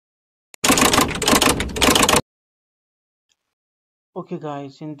Okay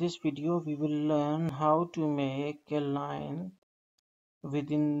guys, in this video we will learn how to make a line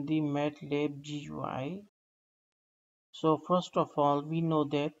within the Matlab GUI. So first of all, we know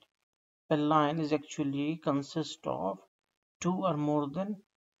that a line is actually consists of two or more than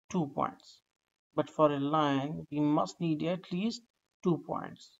 2 points. But for a line, we must need at least 2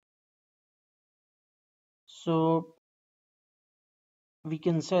 points. So we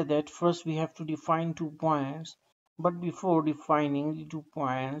can say that first we have to define 2 points. But before defining the 2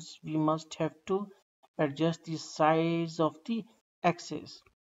 points, we must have to adjust the size of the axis.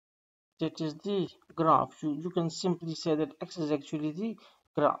 That is the graph. You can simply say that x is actually the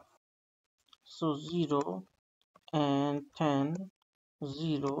graph. So 0 and 10,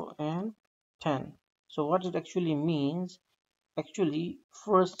 0 and 10. So what it actually means, actually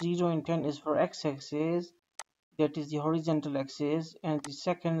first 0 and 10 is for x-axis, that is the horizontal axis, and the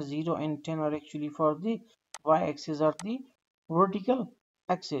second 0 and 10 are actually for the y-axis or the vertical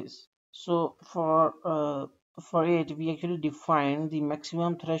axis. So for it we actually define the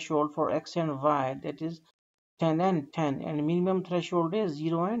maximum threshold for x and y, that is 10 and 10, and minimum threshold is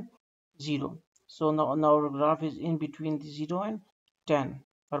 0 and 0. So now our graph is in between the 0 and 10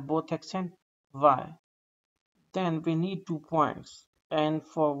 for both x and y. Then we need 2 points, and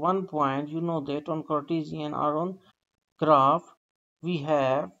for 1 point, you know that on Cartesian or on graph we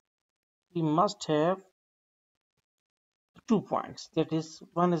must have 2 points, that is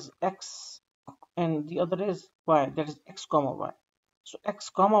one is x and the other is y, that is x comma y. So x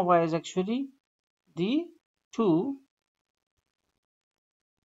comma y is actually the 2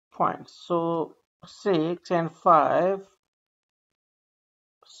 points. So 6 and 5.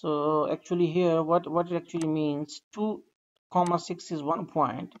 So actually here what it actually means, 2 comma 6 is 1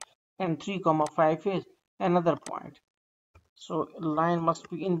 point and 3 comma 5 is another point. So line must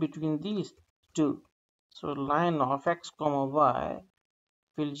be in between these two. So line of x comma y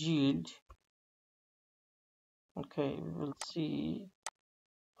will yield, okay, we will see.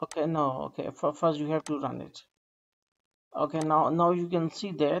 Okay, no, okay, first you have to run it. Okay, now you can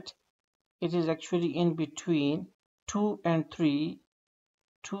see that it is actually in between 2 and 3,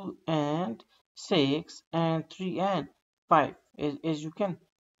 2 and 6, and 3 and 5, as you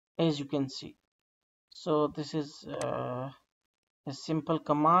can see. So this is a simple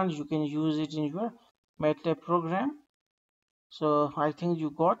command. You can use it in your MATLAB program. So I think you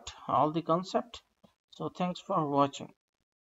got all the concept. So thanks for watching.